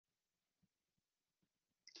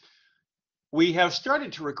We have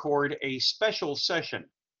started to record a special session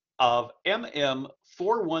of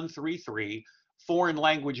MM4133 Foreign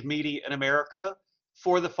Language Media in America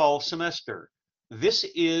for the fall semester. This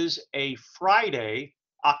is a Friday,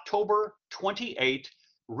 October 28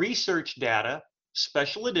 research data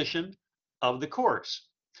special edition of the course.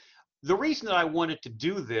 The reason that I wanted to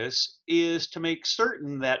do this is to make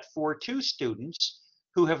certain that for two students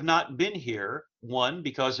who have not been here, one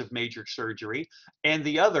because of major surgery, and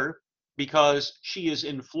the other because she is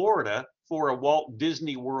in Florida for a Walt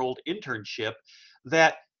Disney World internship,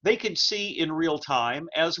 that they can see in real time,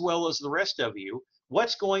 as well as the rest of you,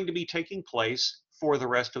 what's going to be taking place for the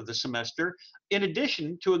rest of the semester, in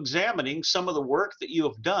addition to examining some of the work that you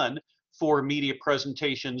have done for media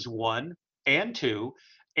presentations 1 and 2,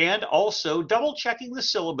 and also double checking the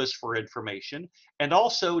syllabus for information, and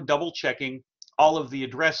also double checking all of the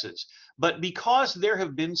addresses. But because there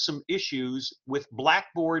have been some issues with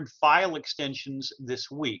Blackboard file extensions this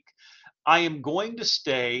week, I am going to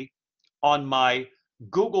stay on my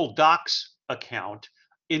Google Docs account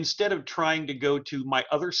instead of trying to go to my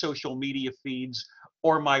other social media feeds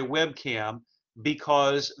or my webcam,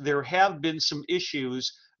 because there have been some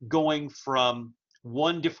issues going from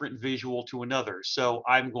one different visual to another. So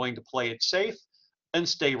I'm going to play it safe and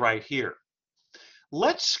stay right here.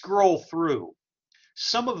 Let's scroll through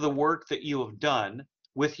some of the work that you have done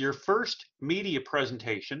with your first media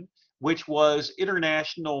presentation, which was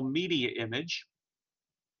International Media Image.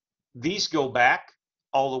 These go back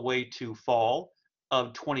all the way to fall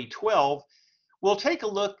of 2012. We'll take a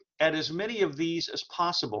look at as many of these as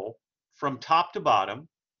possible from top to bottom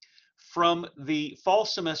from the fall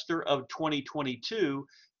semester of 2022,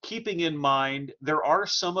 keeping in mind there are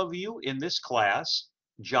some of you in this class,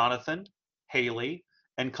 Jonathan, Haley,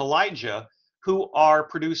 and Kalijah, who are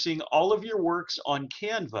producing all of your works on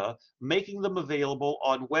Canva, making them available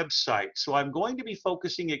on websites. So I'm going to be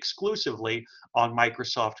focusing exclusively on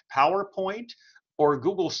Microsoft PowerPoint or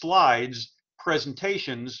Google Slides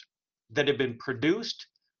presentations that have been produced,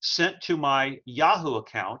 sent to my Yahoo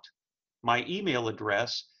account, my email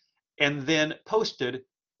address, and then posted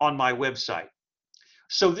on my website.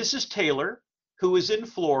 So this is Taylor, who is in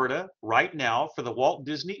Florida right now for the Walt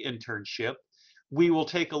Disney internship. We will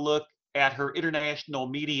take a look at her international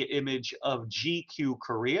media image of GQ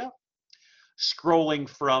Korea, scrolling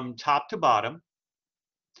from top to bottom.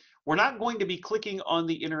 We're not going to be clicking on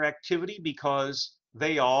the interactivity because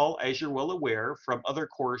they all, as you're well aware from other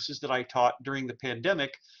courses that I taught during the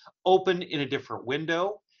pandemic, open in a different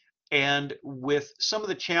window. And with some of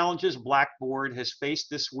the challenges Blackboard has faced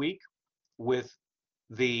this week with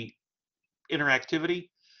the interactivity,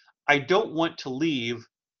 I don't want to leave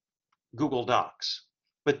Google Docs.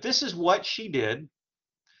 But this is what she did,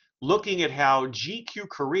 looking at how GQ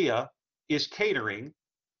Korea is catering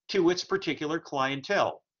to its particular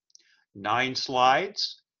clientele. 9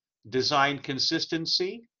 slides, design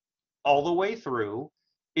consistency all the way through,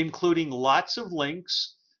 including lots of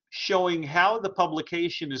links showing how the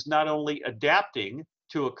publication is not only adapting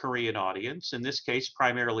to a Korean audience, in this case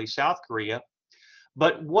primarily South Korea,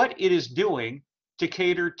 but what it is doing to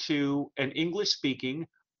cater to an English-speaking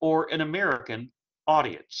or an American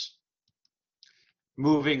audience.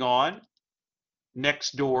 Moving on,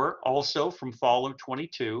 next door, also from fall of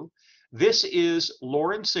 22, this is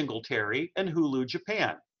Lauren Singletary and Hulu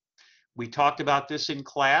Japan. We talked about this in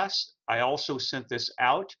class. I also sent this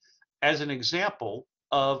out as an example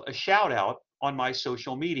of a shout out on my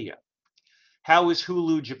social media. How is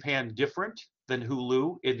Hulu Japan different than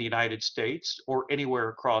Hulu in the United States or anywhere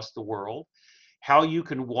across the world? How you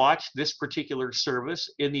can watch this particular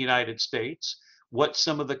service in the United States, what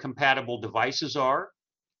some of the compatible devices are,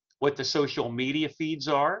 what the social media feeds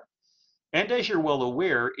are. And as you're well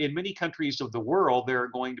aware, in many countries of the world, there are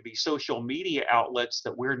going to be social media outlets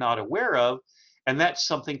that we're not aware of, and that's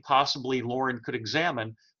something possibly Lauren could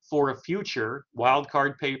examine for a future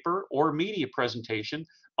wildcard paper or media presentation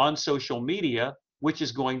on social media, which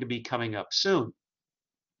is going to be coming up soon.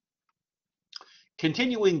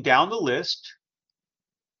 Continuing down the list,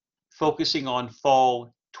 focusing on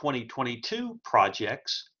fall 2022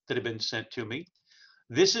 projects that have been sent to me.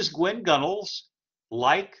 This is Gwen Gunnels.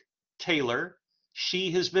 Like Taylor,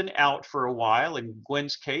 she has been out for a while, in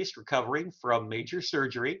Gwen's case, recovering from major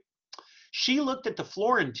surgery. She looked at the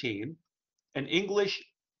Florentine, an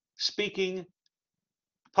English-speaking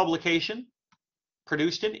publication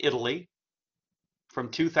produced in Italy from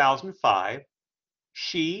 2005.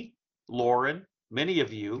 She, Lauren, many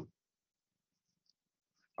of you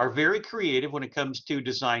are very creative when it comes to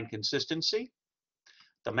design consistency.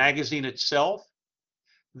 The magazine itself,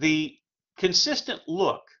 the consistent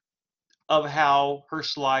look of how her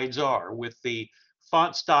slides are with the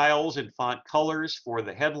font styles and font colors for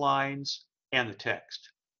the headlines and the text.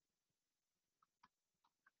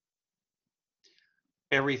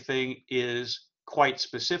 Everything is quite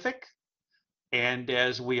specific, and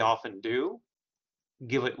as we often do,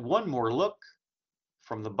 give it one more look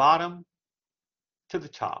from the bottom to the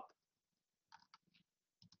top.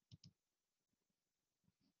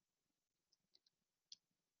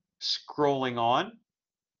 Scrolling on.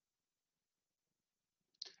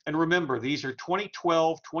 And remember, these are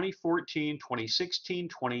 2012, 2014, 2016,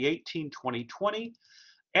 2018, 2020,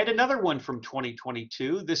 and another one from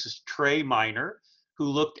 2022. This is Trey Miner, who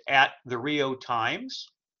looked at the Rio Times.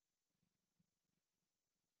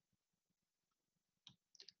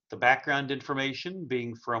 The background information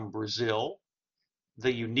being from Brazil,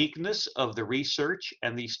 the uniqueness of the research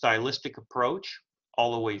and the stylistic approach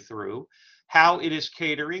all the way through, how it is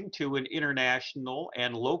catering to an international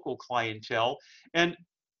and local clientele. And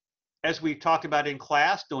as we've talked about in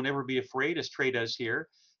class, don't ever be afraid, as Trey does here,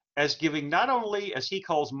 as giving not only, as he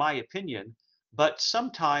calls, my opinion, but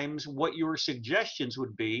sometimes what your suggestions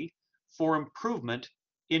would be for improvement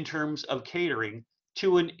in terms of catering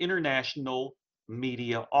to an international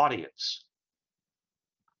media audience.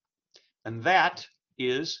 And that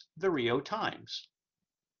is the Rio Times.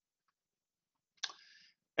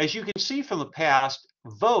 As you can see from the past,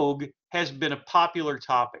 Vogue has been a popular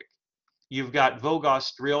topic. You've got Vogue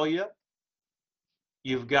Australia.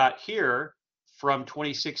 You've got here from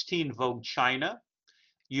 2016, Vogue China.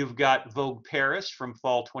 You've got Vogue Paris from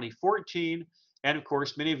fall 2014. And of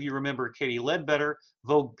course, many of you remember Katie Ledbetter,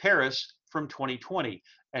 Vogue Paris from 2020.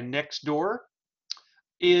 And next door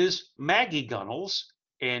is Maggie Gunnels,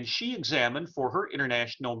 and she examined for her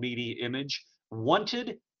international media image,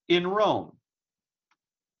 Wanted in Rome.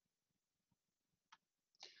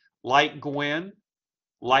 Like Gwen,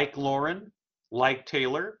 like Lauren, like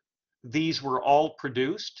Taylor, these were all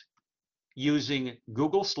produced using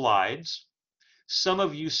Google Slides. Some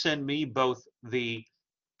of you send me both the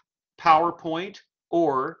PowerPoint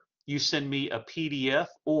or you send me a PDF,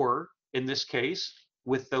 or in this case,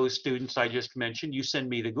 with those students I just mentioned, you send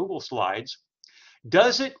me the Google Slides.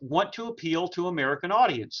 Does it want to appeal to American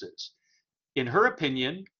audiences? In her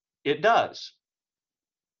opinion, it does.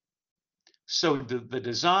 So the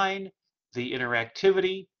design, the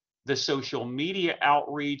interactivity, the social media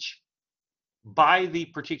outreach by the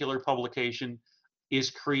particular publication is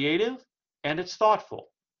creative and it's thoughtful.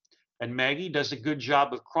 And Maggie does a good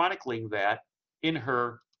job of chronicling that in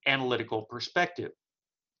her analytical perspective.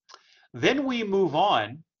 Then we move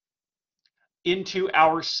on into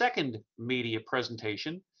our second media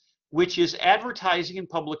presentation, which is advertising and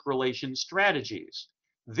public relations strategies.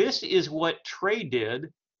 This is what Trey did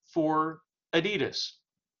for Adidas.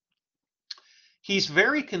 He's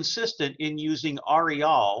very consistent in using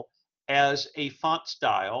Arial as a font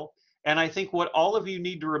style. And I think what all of you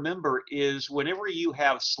need to remember is whenever you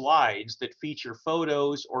have slides that feature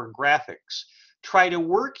photos or graphics, try to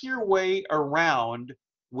work your way around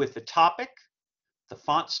with the topic, the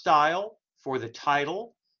font style for the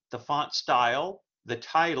title, the font style, the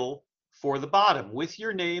title for the bottom, with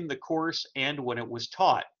your name, the course, and when it was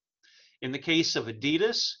taught. In the case of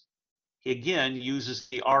Adidas, he again uses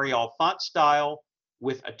the Arial font style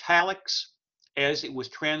with italics as it was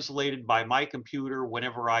translated by my computer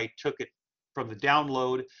whenever I took it from the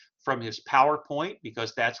download from his PowerPoint,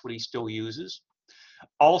 because that's what he still uses.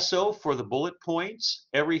 Also, for the bullet points,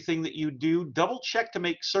 everything that you do, double check to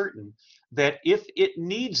make certain that if it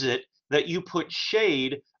needs it, that you put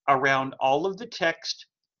shade around all of the text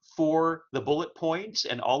for the bullet points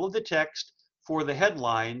and all of the text for the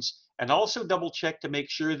headlines, and also double check to make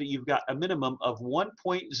sure that you've got a minimum of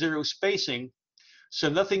 1.0 spacing so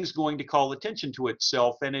nothing's going to call attention to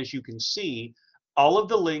itself. And as you can see, all of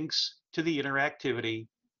the links to the interactivity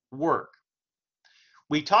work.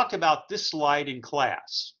 We talked about this slide in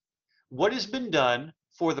class. What has been done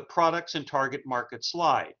for the products and target market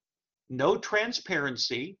slide? No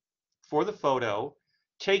transparency for the photo,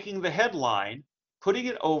 taking the headline, putting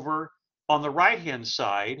it over on the right-hand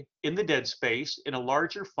side in the dead space in a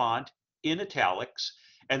larger font in italics,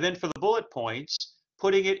 and then for the bullet points,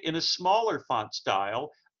 putting it in a smaller font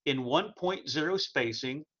style in 1.0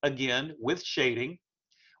 spacing, again with shading,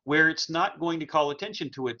 where it's not going to call attention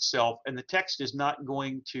to itself and the text is not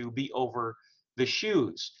going to be over the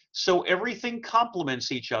shoes. So everything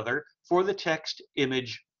complements each other for the text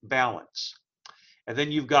image balance. And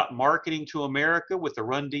then you've got marketing to America with the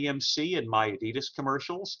Run DMC and My Adidas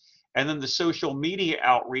commercials, and then the social media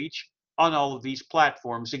outreach on all of these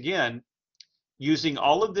platforms. Again, using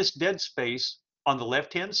all of this dead space on the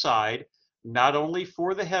left-hand side, not only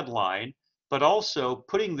for the headline, but also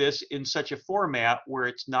putting this in such a format where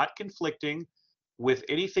it's not conflicting with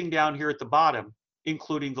anything down here at the bottom,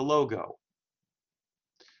 including the logo.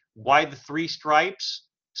 Why the three stripes?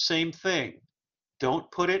 Same thing.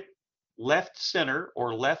 Don't put it left center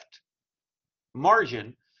or left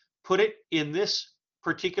margin. Put it in this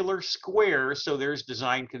particular square so there's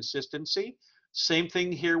design consistency. Same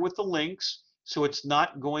thing here with the links, so it's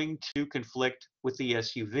not going to conflict with the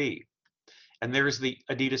SUV. And there's the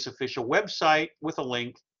Adidas official website with a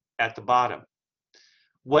link at the bottom.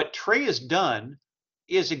 What Trey has done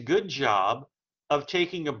is a good job of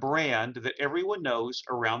taking a brand that everyone knows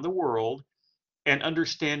around the world and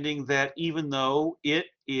understanding that even though it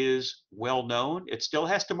is well known, it still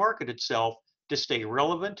has to market itself to stay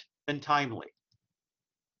relevant and timely.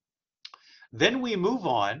 Then we move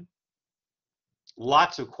on.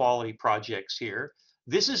 Lots of quality projects here.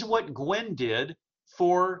 This is what Gwen did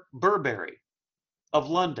for Burberry of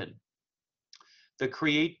London. The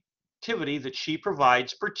creativity that she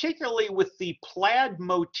provides, particularly with the plaid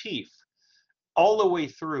motif all the way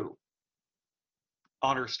through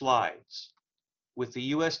on her slides. With the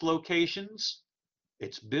US locations,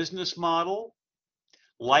 its business model,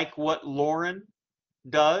 like what Lauren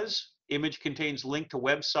does, image contains link to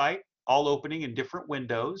website, all opening in different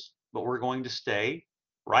windows, but we're going to stay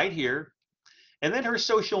right here. And then her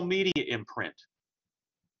social media imprint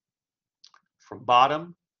from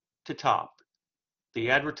bottom to top. The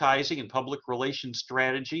advertising and public relations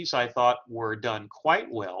strategies I thought were done quite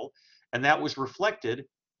well, and that was reflected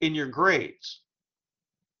in your grades.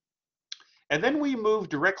 And then we move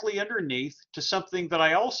directly underneath to something that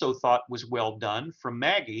I also thought was well done from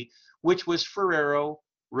Maggie, which was Ferrero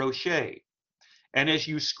Rocher. And as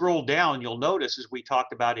you scroll down, you'll notice, as we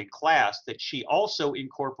talked about in class, that she also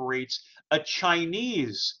incorporates a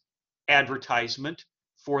Chinese advertisement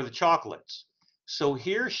for the chocolates. So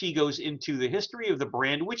here she goes into the history of the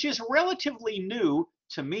brand, which is relatively new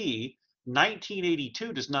to me.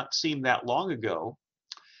 1982 does not seem that long ago.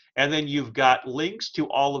 And then you've got links to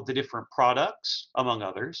all of the different products, among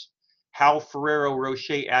others, how Ferrero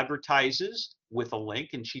Rocher advertises with a link,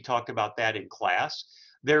 and she talked about that in class.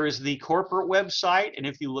 There is the corporate website, and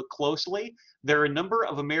if you look closely, there are a number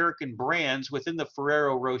of American brands within the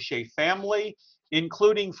Ferrero Rocher family,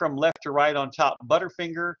 including from left to right on top,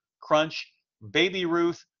 Butterfinger, Crunch, Baby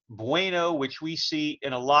Ruth, Bueno, which we see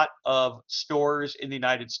in a lot of stores in the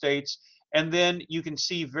United States. And then you can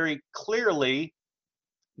see very clearly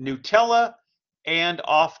Nutella, and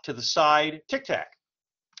off to the side, Tic Tac.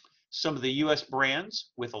 Some of the US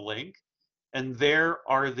brands with a link. And there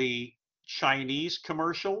are the Chinese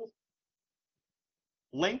commercial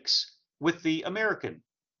links with the American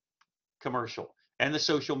commercial. And the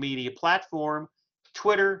social media platform,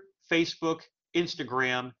 Twitter, Facebook,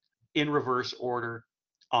 Instagram, in reverse order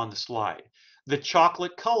on the slide. The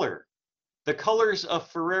chocolate color, the colors of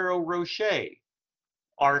Ferrero Rocher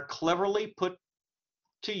are cleverly put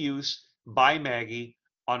to use by Maggie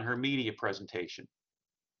on her media presentation.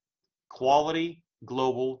 Quality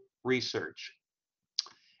global research.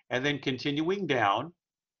 And then continuing down,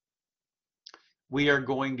 we are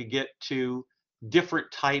going to get to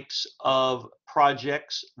different types of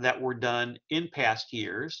projects that were done in past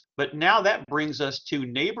years. But now that brings us to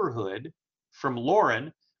Neighborhood from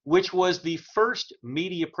Lauren, which was the first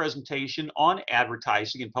media presentation on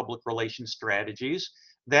advertising and public relations strategies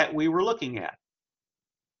that we were looking at.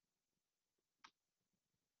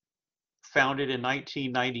 Founded in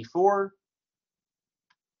 1994.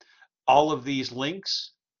 All of these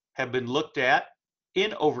links have been looked at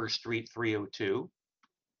in Overstreet 302.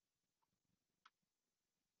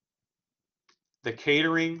 The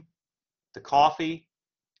catering, the coffee,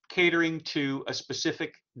 catering to a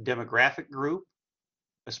specific demographic group,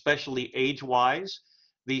 especially age-wise.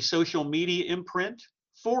 The social media imprint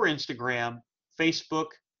for Instagram, Facebook,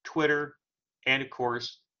 Twitter, and of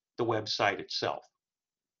course, the website itself.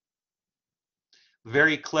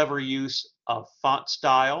 Very clever use of font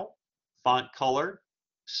style, font color,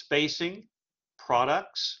 spacing,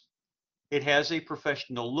 products. It has a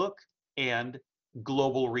professional look and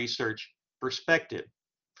global research perspective.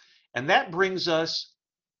 And that brings us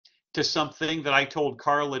to something that I told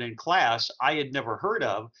Carlin in class I had never heard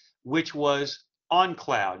of, which was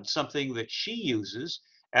OnCloud, something that she uses,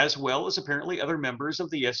 as well as apparently other members of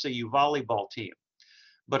the SAU volleyball team.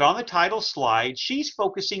 But on the title slide, she's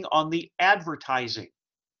focusing on the advertising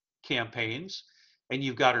campaigns, and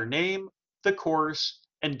you've got her name, the course,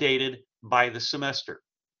 and dated by the semester.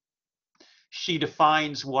 She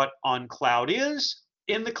defines what OnCloud is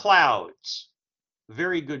in the clouds.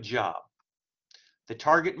 Very good job. The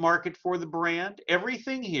target market for the brand,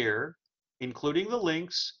 everything here, including the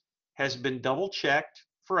links, has been double checked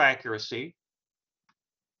for accuracy.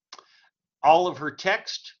 All of her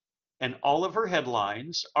text and all of her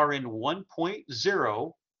headlines are in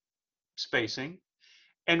 1.0 spacing.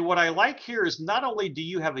 And what I like here is not only do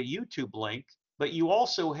you have a YouTube link, but you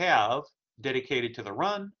also have dedicated to the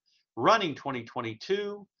run, running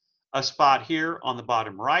 2022, a spot here on the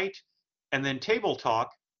bottom right, and then table talk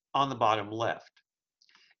on the bottom left.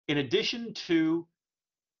 In addition to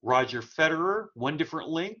Roger Federer, one different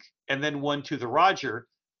link, and then one to the Roger,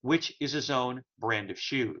 which is his own brand of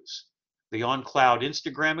shoes. The On Cloud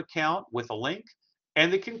Instagram account with a link,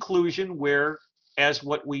 and the conclusion where, as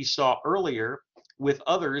what we saw earlier with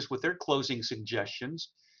others with their closing suggestions,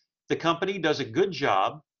 the company does a good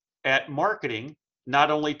job at marketing not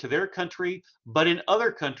only to their country, but in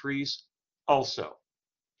other countries also,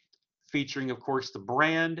 featuring, of course, the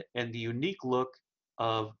brand and the unique look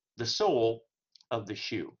of the sole of the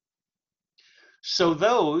shoe. So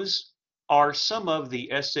those are some of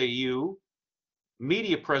the SAU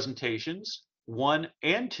media presentations, 1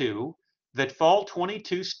 and 2, that Fall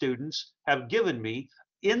 22 students have given me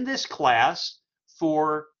in this class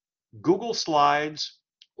for Google Slides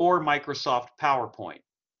or Microsoft PowerPoint.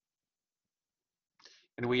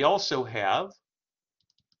 And we also have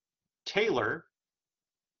Taylor,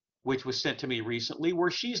 which was sent to me recently,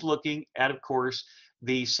 where she's looking at, of course,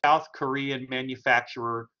 the South Korean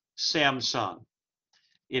manufacturer Samsung.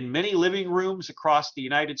 In many living rooms across the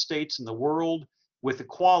United States and the world, with the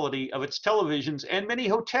quality of its televisions and many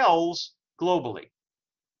hotels globally.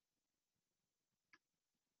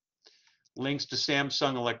 Links to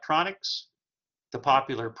Samsung Electronics, the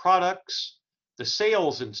popular products, the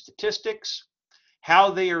sales and statistics,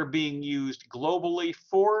 how they are being used globally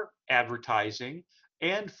for advertising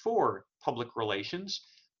and for public relations,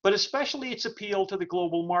 but especially its appeal to the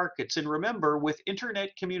global markets. And remember, with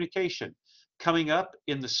internet communication coming up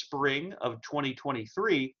in the spring of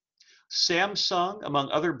 2023, Samsung,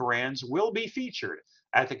 among other brands, will be featured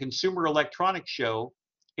at the Consumer Electronics Show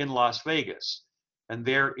in Las Vegas. And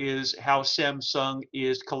there is how Samsung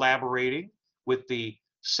is collaborating with the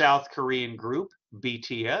South Korean group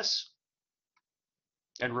BTS.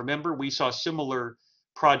 And remember, we saw similar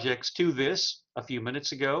projects to this a few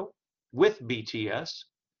minutes ago with BTS.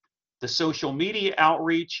 The social media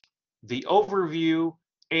outreach, the overview,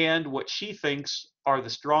 and what she thinks are the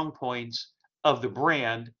strong points of the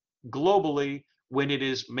brand globally when it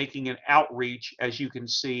is making an outreach, as you can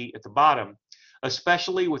see at the bottom,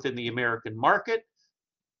 especially within the American market.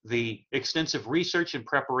 The extensive research and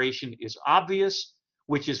preparation is obvious,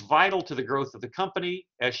 which is vital to the growth of the company,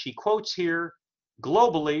 as she quotes here,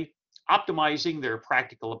 globally optimizing their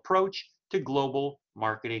practical approach to global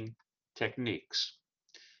marketing techniques.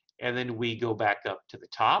 And then we go back up to the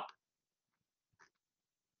top.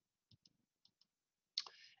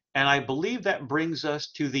 And I believe that brings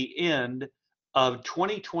us to the end of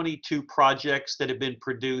 2022 projects that have been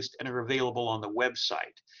produced and are available on the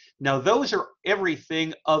website. Now, those are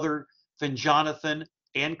everything other than Jonathan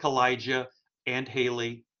and Kalijah and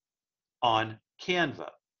Haley on Canva.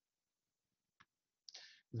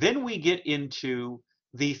 Then we get into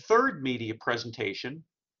the third media presentation,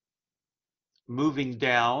 moving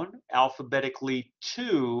down alphabetically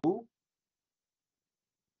to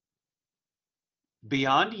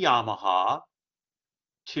Beyond Yamaha,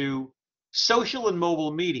 to social and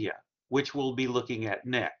mobile media, which we'll be looking at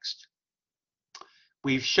next.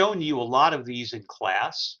 We've shown you a lot of these in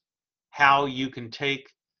class, how you can take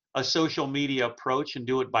a social media approach and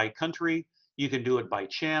do it by country, you can do it by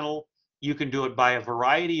channel, you can do it by a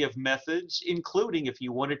variety of methods, including if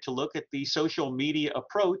you wanted to look at the social media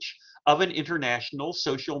approach of an international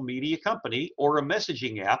social media company or a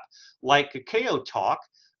messaging app like Kakao Talk,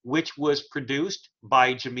 which was produced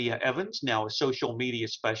by Jamia Evans, now a social media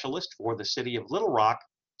specialist for the city of Little Rock,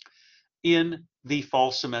 in the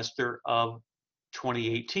fall semester of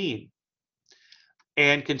 2018.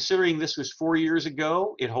 And considering this was 4 years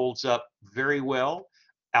ago, it holds up very well.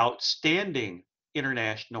 Outstanding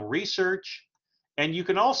international research. And you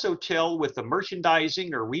can also tell with the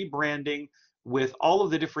merchandising or rebranding with all of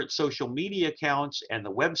the different social media accounts and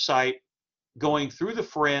the website going through the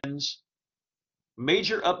friends,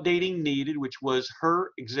 major updating needed, which was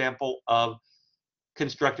her example of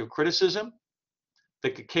constructive criticism.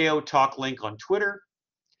 The Kakao Talk link on Twitter,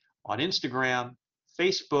 on Instagram,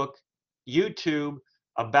 Facebook, YouTube,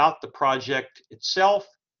 about the project itself,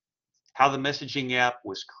 how the messaging app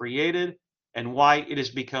was created, and why it has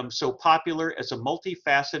become so popular as a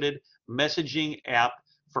multifaceted messaging app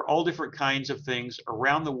for all different kinds of things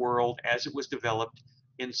around the world as it was developed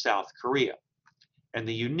in South Korea. And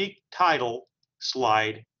the unique title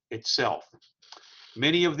slide itself.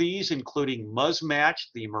 Many of these, including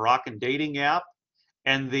Muzzmatch, the Moroccan dating app,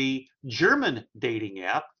 and the German dating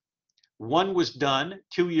app. One was done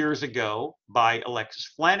 2 years ago by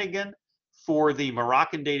Alexis Flanagan for the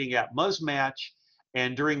Moroccan dating app Muzzmatch,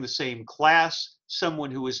 and during the same class,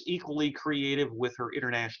 someone who was equally creative with her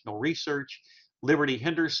international research, Liberty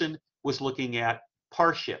Henderson, was looking at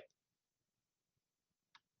Parship.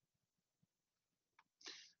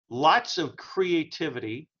 Lots of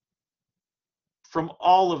creativity from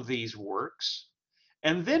all of these works.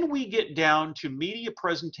 And then we get down to media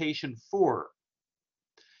presentation 4.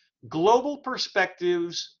 Global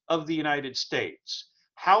perspectives of the United States,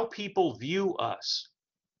 how people view us.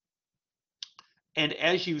 And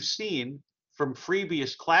as you've seen from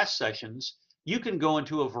previous class sessions, you can go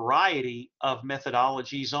into a variety of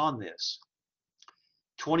methodologies on this.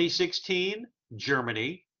 2016,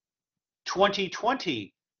 Germany,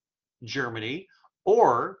 2020, Germany,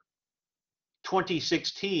 or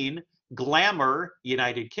 2016, glamour,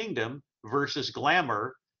 United Kingdom versus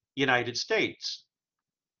glamour, United States.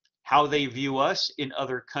 How they view us in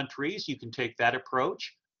other countries, you can take that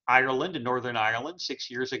approach. Ireland and Northern Ireland 6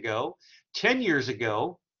 years ago, 10 years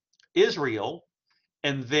ago, Israel,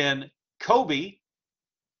 and then Kobe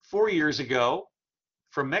 4 years ago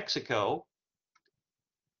from Mexico,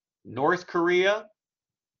 North Korea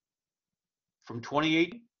from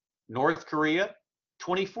 2018, North Korea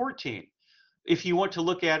 2014. If you want to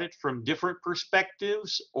look at it from different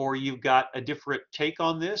perspectives or you've got a different take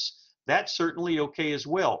on this, that's certainly okay as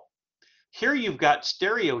well. Here you've got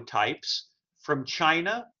stereotypes from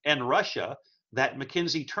China and Russia that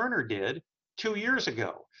Mackenzie Turner did 2 years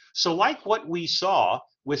ago. So like what we saw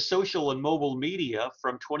with social and mobile media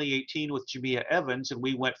from 2018 with Jamia Evans, and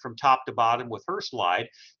we went from top to bottom with her slide,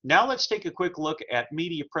 now let's take a quick look at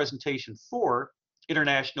media presentation 4,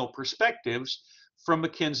 international perspectives from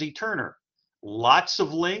Mackenzie Turner. Lots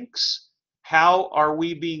of links. How are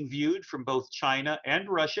we being viewed from both China and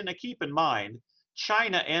Russia? Now keep in mind,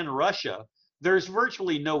 China and Russia, there's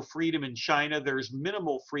virtually no freedom in China. There's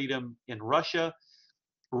minimal freedom in Russia.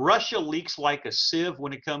 Russia leaks like a sieve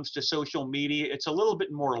when it comes to social media. It's a little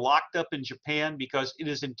bit more locked up in Japan because it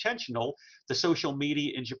is intentional. The social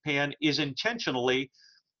media in Japan is intentionally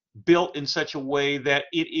built in such a way that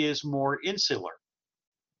it is more insular.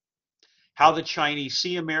 How the Chinese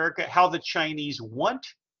see America, how the Chinese want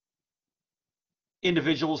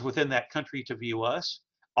individuals within that country to view us,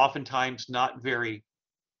 oftentimes not very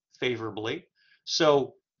favorably.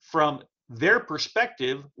 So from their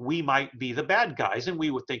perspective, we might be the bad guys, and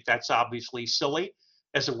we would think that's obviously silly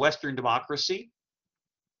as a Western democracy.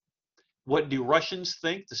 What do Russians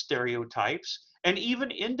think? The stereotypes. And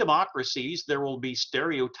even in democracies, there will be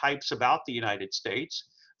stereotypes about the United States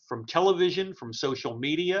from television, from social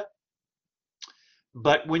media.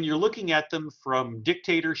 But when you're looking at them from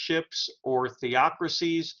dictatorships or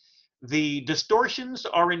theocracies, the distortions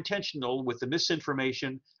are intentional with the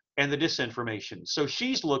misinformation and the disinformation. So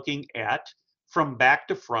she's looking at, from back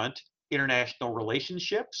to front, international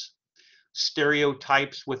relationships,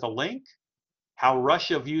 stereotypes with a link, how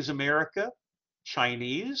Russia views America,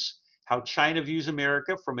 Chinese, how China views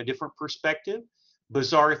America from a different perspective,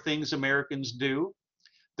 bizarre things Americans do,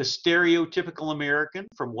 the stereotypical American,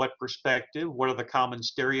 from what perspective, what are the common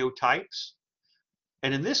stereotypes?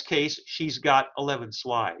 And in this case, she's got 11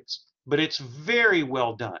 slides, but it's very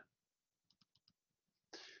well done.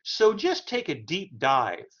 So just take a deep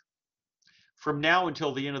dive from now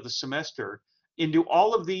until the end of the semester into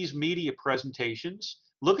all of these media presentations,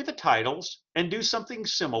 look at the titles and do something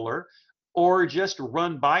similar, or just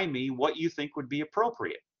run by me what you think would be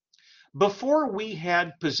appropriate. Before we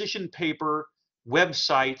had position paper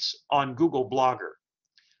websites on Google Blogger,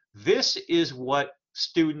 this is what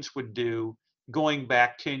students would do going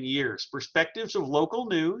back 10 years. Perspectives of local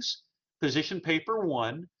news, position paper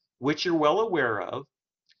 1, which you're well aware of,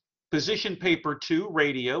 position paper 2,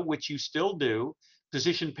 radio, which you still do,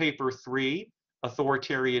 position paper 3,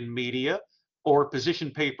 authoritarian media, or position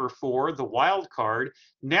paper 4, the wild card.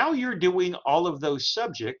 Now you're doing all of those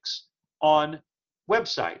subjects on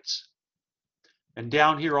websites. And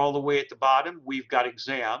down here all the way at the bottom, we've got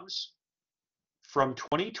exams from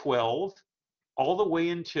 2012 all the way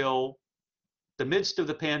until the midst of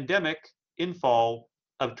the pandemic in fall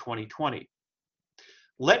of 2020.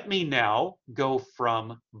 Let me now go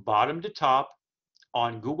from bottom to top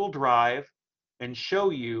on Google Drive and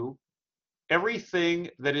show you everything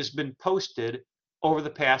that has been posted over the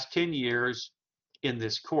past 10 years in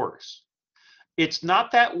this course. It's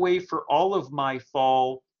not that way for all of my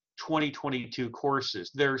fall 2022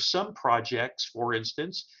 courses. There are some projects, for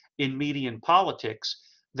instance, in media and politics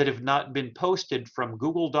that have not been posted from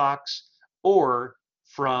Google Docs or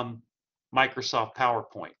from Microsoft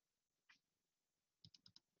PowerPoint.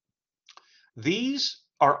 These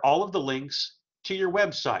are all of the links to your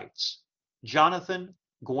websites. Jonathan,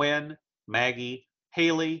 Gwen, Maggie,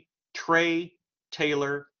 Haley, Trey,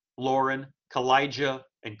 Taylor, Lauren, Kalijah,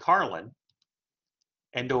 and Carlin.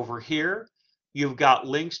 And over here, you've got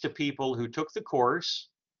links to people who took the course,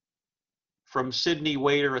 from Sydney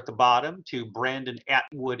Wader at the bottom to Brandon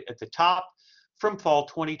Atwood at the top, from fall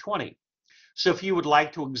 2020. So if you would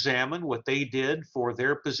like to examine what they did for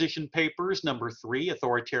their position papers, number 3,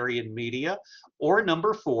 authoritarian media, or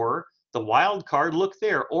number 4, the wild card, look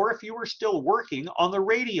there. Or if you were still working on the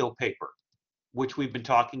radio paper, which we've been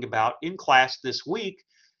talking about in class this week,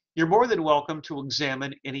 you're more than welcome to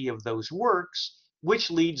examine any of those works,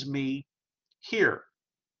 which leads me here.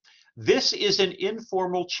 This is an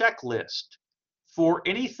informal checklist for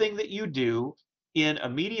anything that you do in a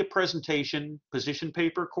media presentation position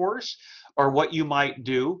paper course, or what you might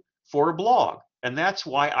do for a blog. And that's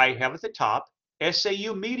why I have at the top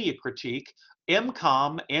SAU Media Critique,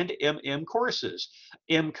 MCOM and MM courses.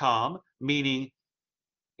 MCOM meaning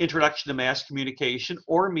Introduction to Mass Communication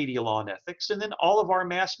or Media Law and Ethics, and then all of our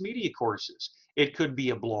mass media courses. It could be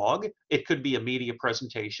a blog, it could be a media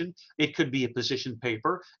presentation, it could be a position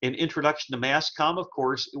paper. An Introduction to Mass Comm, of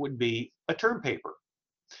course, it would be a term paper.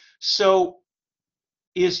 So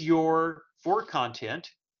is your for content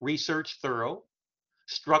research thorough,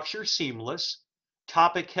 structure seamless,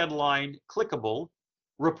 topic headline clickable,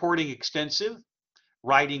 reporting extensive,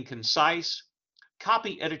 writing concise,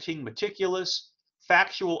 copy editing meticulous,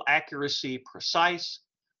 factual accuracy precise,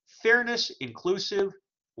 fairness inclusive,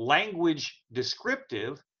 language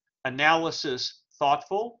descriptive, analysis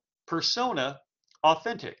thoughtful, persona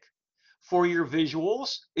authentic? For your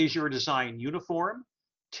visuals, is your design uniform,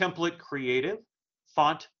 template creative,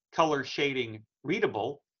 font color shading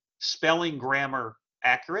readable, spelling grammar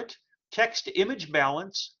accurate, text image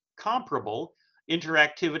balance comparable,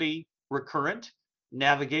 interactivity recurrent,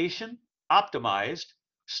 navigation optimized,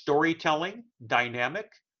 storytelling dynamic,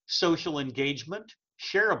 social engagement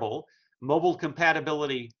shareable, mobile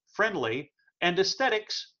compatibility friendly, and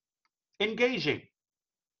aesthetics engaging?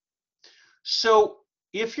 So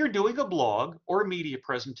if you're doing a blog or a media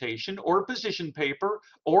presentation or a position paper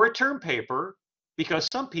or a term paper, because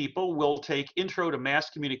some people will take Intro to Mass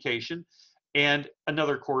Communication and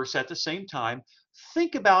another course at the same time,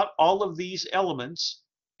 think about all of these elements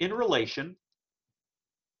in relation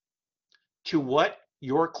to what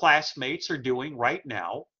your classmates are doing right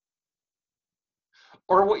now,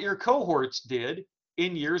 or what your cohorts did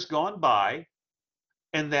in years gone by,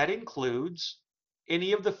 and that includes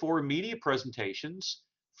any of the 4 media presentations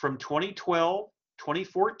from 2012,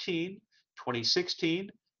 2014, 2016,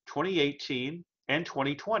 2018, and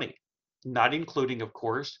 2020, not including, of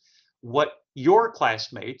course, what your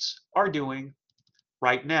classmates are doing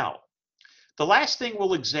right now. The last thing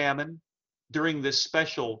we'll examine during this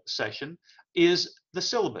special session is the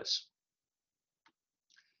syllabus,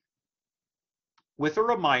 with a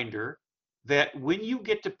reminder that when you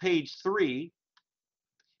get to page 3,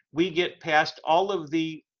 we get past all of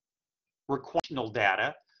the requirement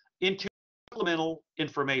data into supplemental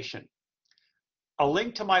information. A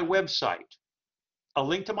link to my website, a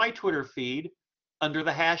link to my Twitter feed under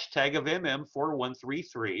the hashtag of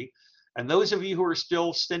MM4133. And those of you who are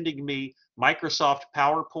still sending me Microsoft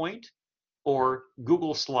PowerPoint or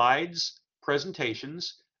Google Slides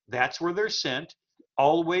presentations, that's where they're sent.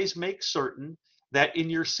 Always make certain that in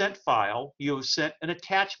your sent file, you have sent an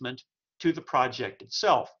attachment to the project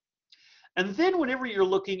itself. And then whenever you're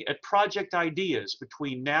looking at project ideas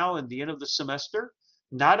between now and the end of the semester,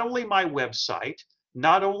 not only my website,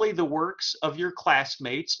 not only the works of your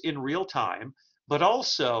classmates in real time, but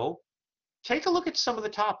also take a look at some of the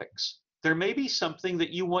topics. There may be something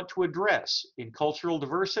that you want to address in cultural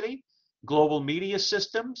diversity, global media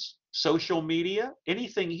systems, social media,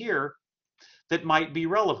 anything here that might be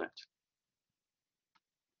relevant.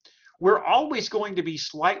 We're always going to be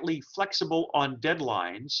slightly flexible on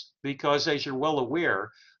deadlines because, as you're well aware,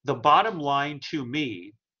 the bottom line to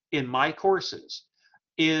me in my courses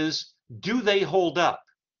is, do they hold up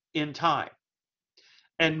in time?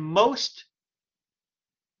 And most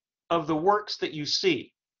of the works that you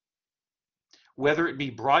see, whether it be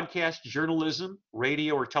broadcast journalism,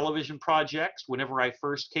 radio or television projects, whenever I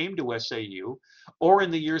first came to SAU, or in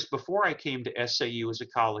the years before I came to SAU as a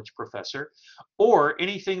college professor, or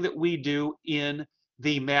anything that we do in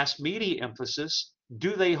the mass media emphasis,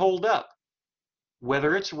 do they hold up?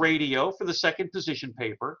 Whether it's radio for the second position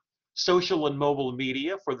paper, social and mobile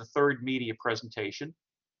media for the third media presentation,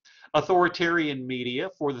 authoritarian media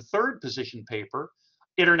for the third position paper,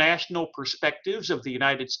 International Perspectives of the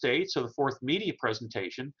United States, or the fourth media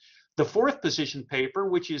presentation, the fourth position paper,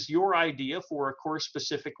 which is your idea for a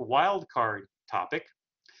course-specific wildcard topic,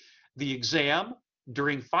 the exam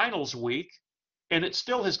during finals week, and it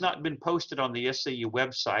still has not been posted on the SAU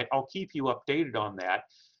website. I'll keep you updated on that.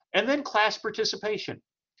 And then class participation,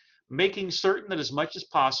 making certain that as much as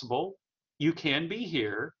possible you can be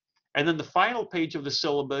here. And then the final page of the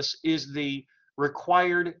syllabus is the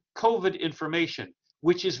required COVID information,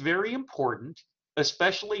 which is very important,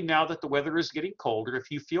 especially now that the weather is getting colder. If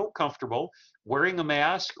you feel comfortable wearing a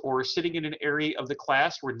mask or sitting in an area of the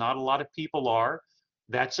class where not a lot of people are,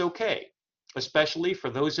 that's okay, especially for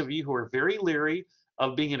those of you who are very leery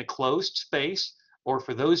of being in a closed space, or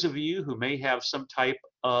for those of you who may have some type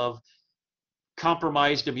of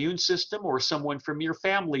compromised immune system, or someone from your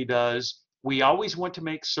family does. We always want to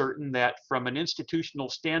make certain that from an institutional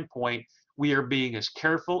standpoint, we are being as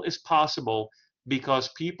careful as possible, because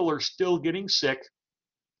people are still getting sick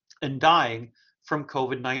and dying from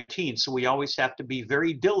COVID-19. So we always have to be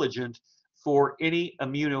very diligent for any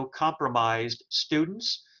immunocompromised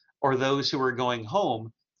students or those who are going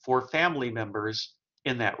home for family members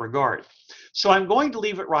in that regard. So I'm going to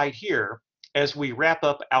leave it right here as we wrap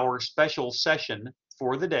up our special session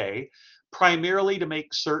for the day, primarily to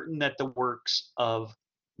make certain that the works of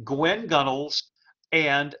Gwen Gunnels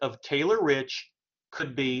and of Taylor Rich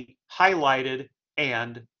could be highlighted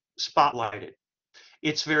and spotlighted.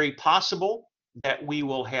 It's very possible that we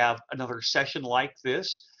will have another session like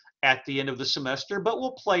this at the end of the semester, but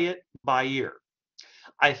we'll play it by ear.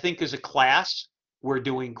 I think as a class, we're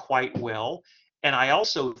doing quite well. And I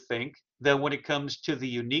also think that when it comes to the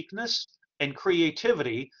uniqueness and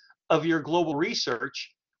creativity of your global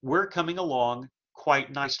research, we're coming along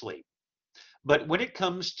quite nicely. But when it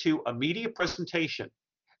comes to a media presentation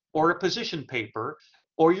or a position paper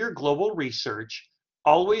or your global research,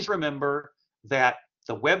 always remember that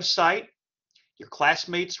the website, your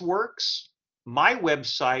classmates' works, my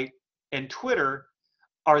website, and Twitter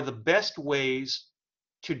are the best ways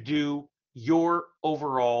to do your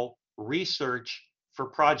overall research for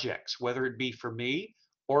projects, whether it be for me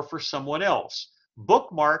or for someone else.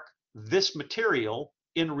 Bookmark this material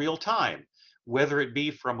in real time, whether it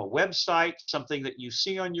be from a website, something that you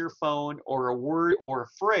see on your phone, or a word or a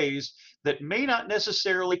phrase that may not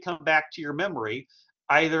necessarily come back to your memory,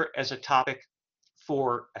 either as a topic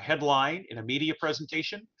for a headline in a media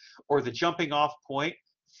presentation, or the jumping off point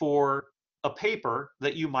for a paper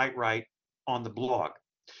that you might write on the blog.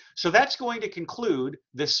 So that's going to conclude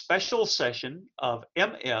this special session of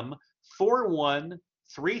MM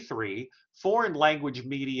 4133, Foreign Language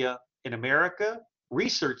Media in America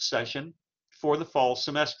research session for the fall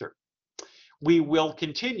semester. We will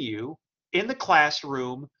continue in the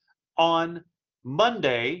classroom on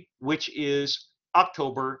Monday, which is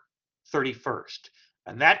October 31st.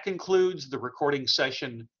 And that concludes the recording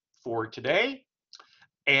session for today.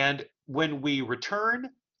 And when we return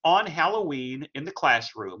on Halloween in the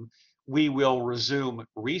classroom, we will resume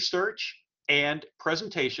research and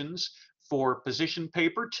presentations for position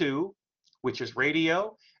paper 2, which is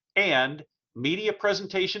radio, and media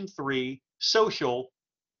presentation 3, social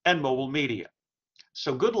and mobile media.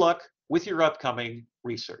 So good luck with your upcoming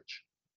research.